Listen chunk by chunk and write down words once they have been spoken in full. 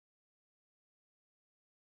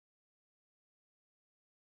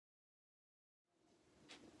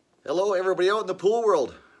Hello everybody out in the pool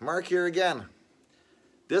world. Mark here again.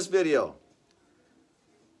 This video,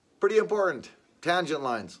 pretty important, tangent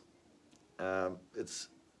lines. It's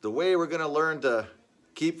the way we're going to learn to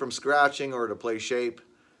keep from scratching or to play shape,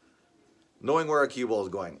 knowing where our cue ball is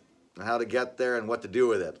going and how to get there and what to do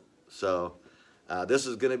with it. So this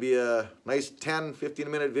is going to be a nice 10-15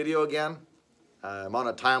 minute video again. I'm on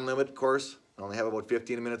a time limit, of course. I only have about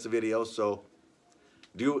 15 minutes of video, so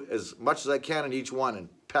do as much as I can in each one and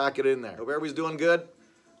pack it in there. Hope everybody's doing good.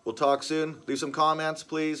 We'll talk soon. Leave some comments,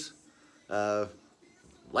 please.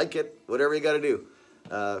 Like it, whatever you got to do.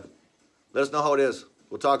 Let us know how it is.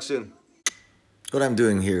 We'll talk soon. What I'm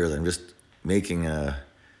doing here is I'm just making a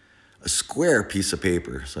square piece of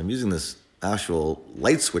paper. So I'm using this actual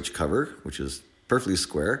light switch cover, which is perfectly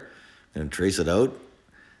square. I'm going to trace it out,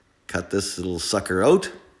 cut this little sucker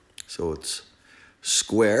out so it's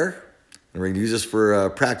square. And we're going to use this for a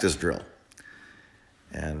practice drill.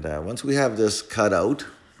 And once we have this cut out,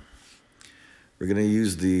 we're going to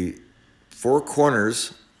use the four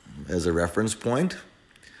corners as a reference point,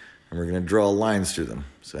 and we're going to draw lines through them.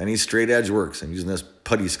 So any straight edge works. I'm using this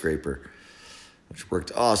putty scraper, which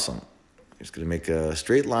worked awesome. I'm just going to make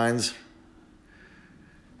straight lines,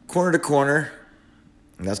 corner to corner,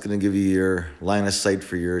 and that's going to give you your line of sight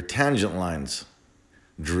for your tangent lines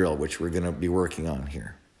drill, which we're going to be working on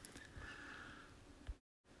here.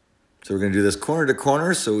 So we're going to do this corner to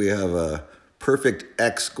corner, so we have a perfect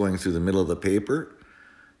X going through the middle of the paper,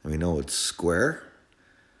 and we know it's square.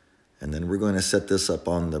 And then we're going to set this up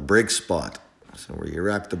on the break spot. So where you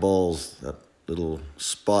rack the balls, that little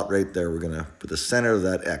spot right there, we're going to put the center of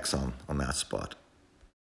that X on that spot.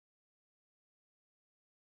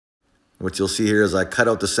 What you'll see here is I cut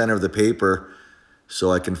out the center of the paper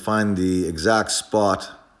so I can find the exact spot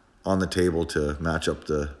on the table to match up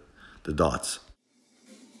the dots.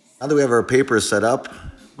 Now that we have our paper set up,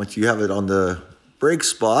 once you have it on the break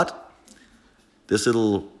spot, this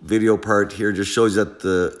little video part here just shows that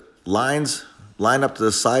the lines line up to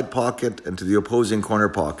the side pocket and to the opposing corner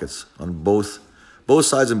pockets on both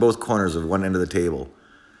sides and both corners of one end of the table.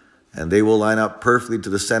 And they will line up perfectly to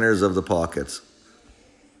the centers of the pockets.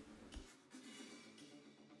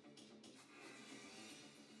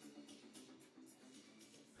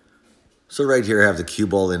 So right here I have the cue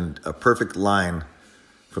ball in a perfect line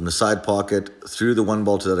from the side pocket through the one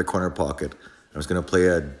ball to the other corner pocket. I'm just going to play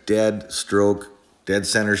a dead stroke, dead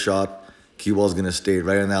center shot. Cue ball is going to stay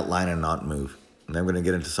right on that line and not move. And then I'm going to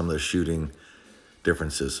get into some of the shooting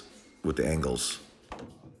differences with the angles.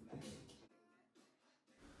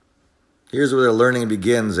 Here's where the learning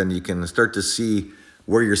begins, and you can start to see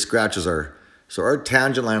where your scratches are. So our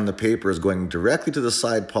tangent line on the paper is going directly to the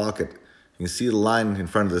side pocket. You can see the line in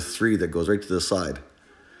front of the 3 that goes right to the side.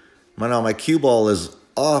 Now my cue ball is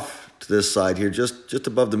off to this side here, just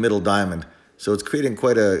above the middle diamond. So it's creating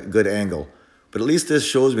quite a good angle. But at least this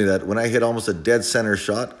shows me that when I hit almost a dead center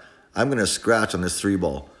shot, I'm going to scratch on this 3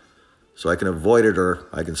 ball. So I can avoid it or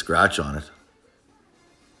I can scratch on it.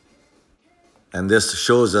 And this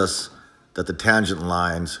shows us that the tangent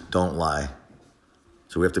lines don't lie.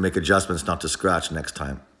 So we have to make adjustments not to scratch next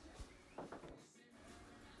time.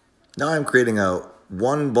 Now I'm creating a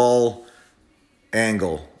 1 ball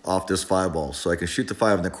angle off this 5 ball, so I can shoot the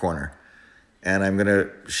 5 in the corner. And I'm going to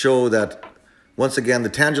show that, once again, the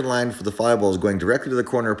tangent line for the 5 ball is going directly to the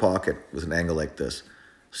corner pocket with an angle like this.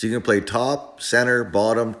 So you can play top, center,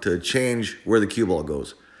 bottom to change where the cue ball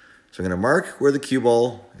goes. So I'm going to mark where the cue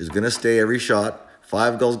ball is going to stay every shot.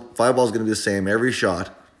 5 balls is going to be the same every shot.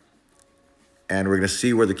 And we're going to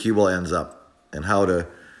see where the cue ball ends up and how to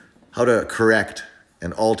correct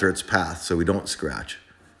and alter its path so we don't scratch.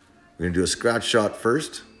 We're going to do a scratch shot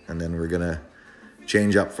first, and then we're going to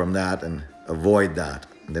change up from that and avoid that.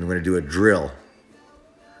 And then we're going to do a drill.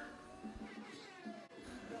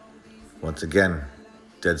 Once again,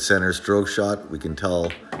 dead center stroke shot, we can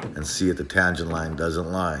tell and see that the tangent line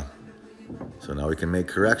doesn't lie. So now we can make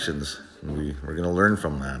corrections, and we're going to learn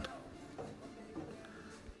from that.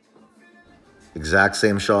 Exact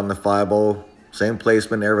same shot in the 5 ball, same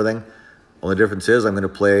placement, everything. Only difference is I'm going to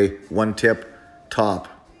play 1 tip top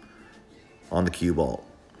on the cue ball.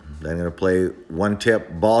 Then I'm going to play 1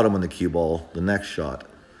 tip bottom on the cue ball the next shot.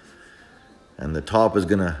 And the top is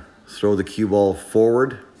going to throw the cue ball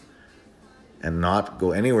forward and not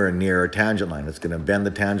go anywhere near a tangent line. It's going to bend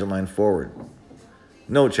the tangent line forward.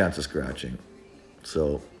 No chance of scratching.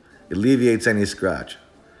 So it alleviates any scratch.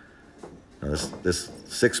 Now this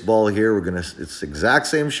 6 ball here, it's the exact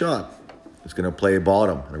same shot. It's going to play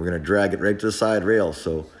bottom, and we're going to drag it right to the side rail,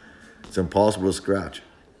 so it's impossible to scratch.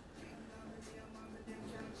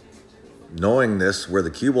 Knowing this, where the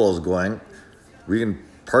cue ball is going, we can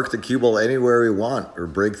park the cue ball anywhere we want or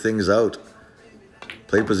break things out.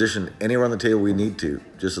 Play position anywhere on the table we need to,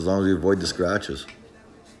 just as long as we avoid the scratches.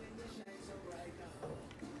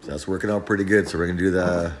 So that's working out pretty good. So we're gonna do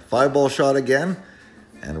the 5-ball shot again,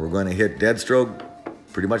 and we're going to hit dead stroke,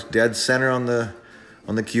 pretty much dead center on the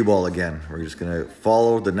cue ball again. We're just gonna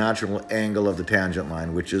follow the natural angle of the tangent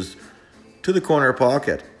line, which is to the corner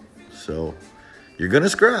pocket. So you're gonna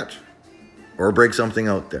scratch or break something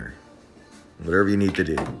out there, whatever you need to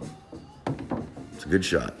do. It's a good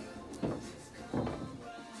shot.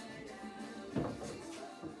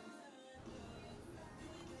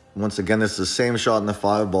 Once again, this is the same shot in the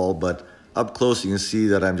 5-ball, but up close you can see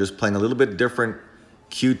that I'm just playing a little bit different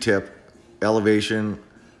Q-tip elevation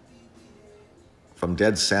from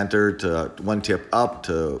dead center to 1 tip up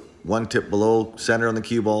to 1 tip below center on the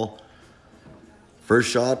cue ball.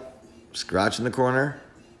 First shot, scratch in the corner.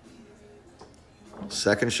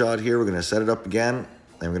 Second shot here, we're gonna set it up again,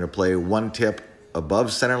 and we're gonna play 1 tip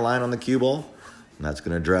above center line on the cue ball, and that's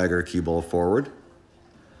gonna drag our cue ball forward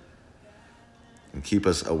and keep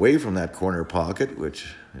us away from that corner pocket,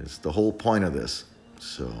 which is the whole point of this.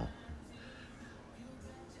 So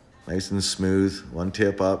nice and smooth, 1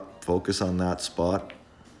 tip up, focus on that spot.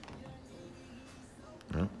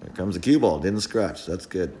 Well, here comes the cue ball, didn't scratch, that's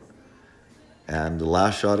good. And the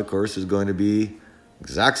last shot, of course, is going to be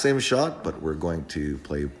exact same shot, but we're going to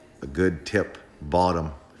play a good tip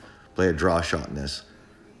bottom, play a draw shot in this.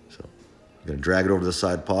 So I'm gonna drag it over the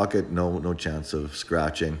side pocket, no chance of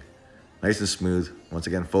scratching. Nice and smooth. Once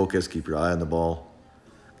again, focus, keep your eye on the ball.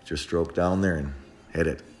 Get your stroke down there and hit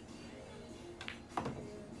it.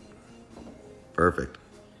 Perfect.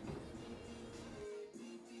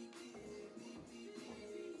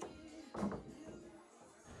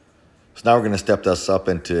 So now we're going to step this up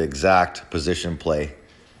into exact position play.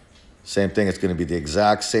 Same thing, it's going to be the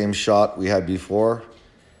exact same shot we had before.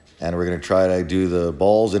 And we're going to try to do the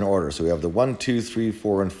balls in order. So we have the 1, 2, 3,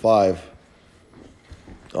 4, and 5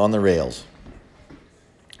 on the rails.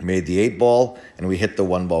 Made the 8-ball, and we hit the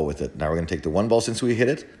 1-ball with it. Now we're going to take the 1-ball since we hit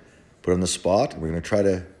it, put it on the spot. We're going to try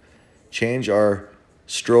to change our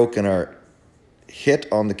stroke and our hit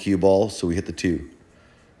on the cue ball so we hit the 2.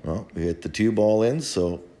 Well, we hit the 2-ball in,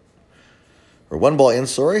 so, or 1-ball in,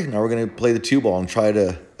 sorry. Now we're going to play the 2-ball and try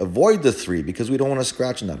to avoid the 3 because we don't want to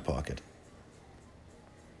scratch in that pocket.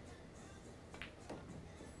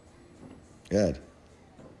 Good.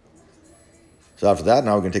 So after that,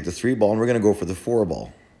 now we're going to take the 3-ball and we're going to go for the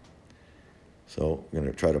 4-ball. So we're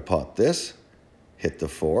going to try to pot this, hit the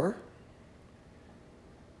 4.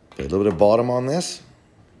 Play a little bit of bottom on this.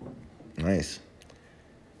 Nice.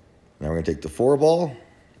 Now we're going to take the 4-ball,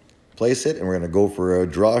 place it, and we're going to go for a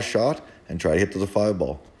draw shot and try to hit to the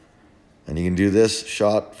 5-ball. And you can do this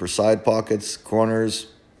shot for side pockets, corners,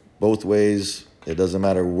 both ways. It doesn't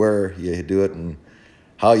matter where you do it and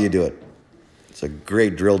how you do it. It's a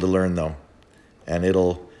great drill to learn though, and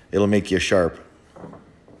it'll make you sharp.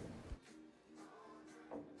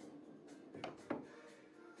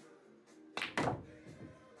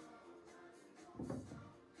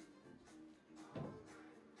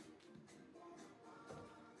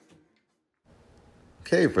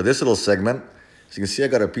 Okay, for this little segment, as you can see, I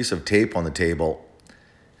got a piece of tape on the table,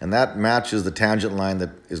 and that matches the tangent line that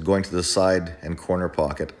is going to the side and corner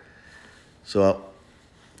pocket. So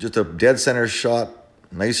just a dead center shot,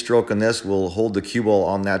 nice stroke on this will hold the cue ball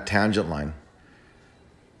on that tangent line.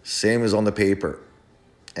 Same as on the paper.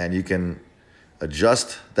 And you can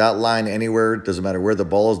adjust that line anywhere, doesn't matter where the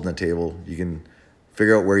ball is on the table, you can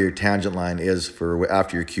figure out where your tangent line is for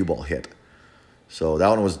after your cue ball hit. So that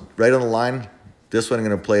one was right on the line. This one I'm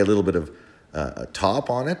going to play a little bit of a top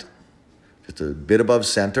on it, just a bit above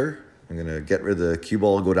center. I'm going to get rid of the cue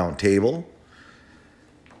ball, go down table.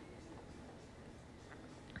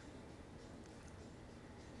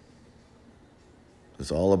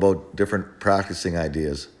 It's all about different practicing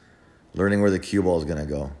ideas, learning where the cue ball is going to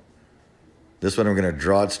go. This one I'm going to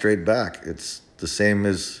draw it straight back. It's the same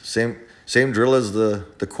drill as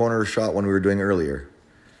the corner shot one we were doing earlier.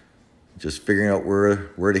 Just figuring out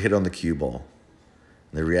where to hit on the cue ball.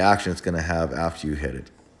 The reaction it's going to have after you hit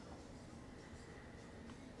it.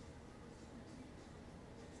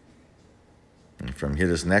 And from here,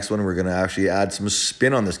 this next one, we're going to actually add some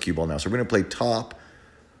spin on this cue ball now. So we're going to play top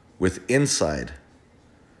with inside,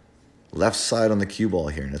 left side on the cue ball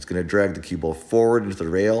here. And it's going to drag the cue ball forward into the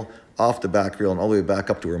rail, off the back rail, and all the way back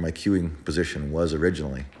up to where my cueing position was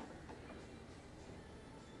originally.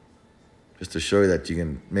 Just to show you that you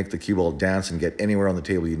can make the cue ball dance and get anywhere on the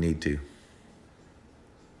table you need to.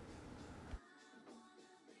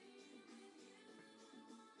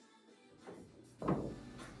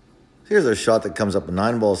 Here's a shot that comes up a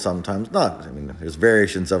 9-ball sometimes. Not, I mean, there's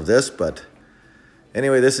variations of this, but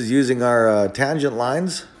anyway, this is using our tangent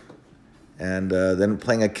lines and then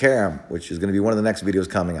playing a carom, which is going to be one of the next videos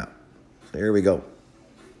coming up. So here we go.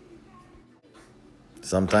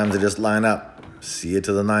 Sometimes they just line up. See it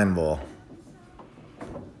to the 9-ball.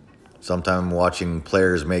 Sometimes watching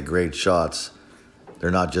players make great shots,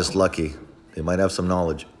 they're not just lucky. They might have some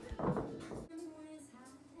knowledge.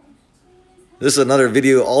 This is another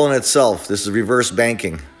video all in itself. This is reverse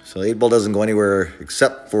banking. So the 8-ball doesn't go anywhere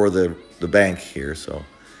except for the bank here. So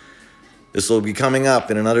this will be coming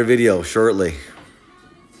up in another video shortly.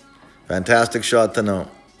 Fantastic shot to know.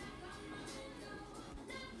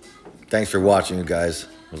 Thanks for watching, you guys.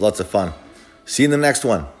 It was lots of fun. See you in the next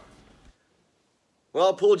one.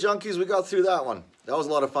 Well, Pool Junkies, we got through that one. That was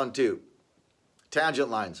a lot of fun too.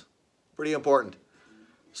 Tangent lines, pretty important.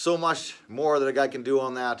 So much more that a guy can do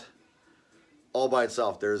on that all by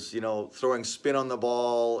itself. There's, you know, throwing spin on the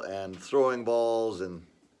ball and throwing balls, and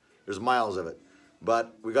there's miles of it.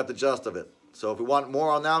 But we got the gist of it. So if we want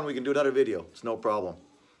more on that one, we can do another video. It's no problem.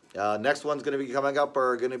 Next one's going to be coming up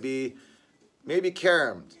are going to be maybe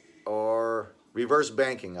caroms or reverse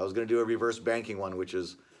banking. I was going to do a reverse banking one, which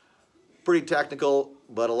is pretty technical,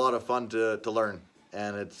 but a lot of fun to learn.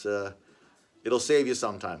 And it's it'll save you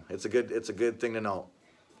some time. It's a good thing to know.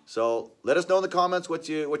 So let us know in the comments what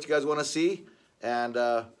you guys want to see. And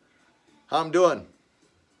how I'm doing.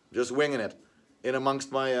 Just winging it. In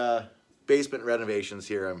amongst my basement renovations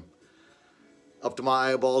here. I'm up to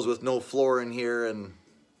my eyeballs with no floor in here and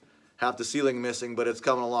half the ceiling missing, but it's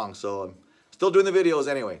coming along. So I'm still doing the videos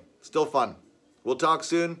anyway. Still fun. We'll talk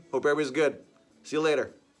soon. Hope everybody's good. See you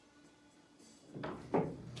later.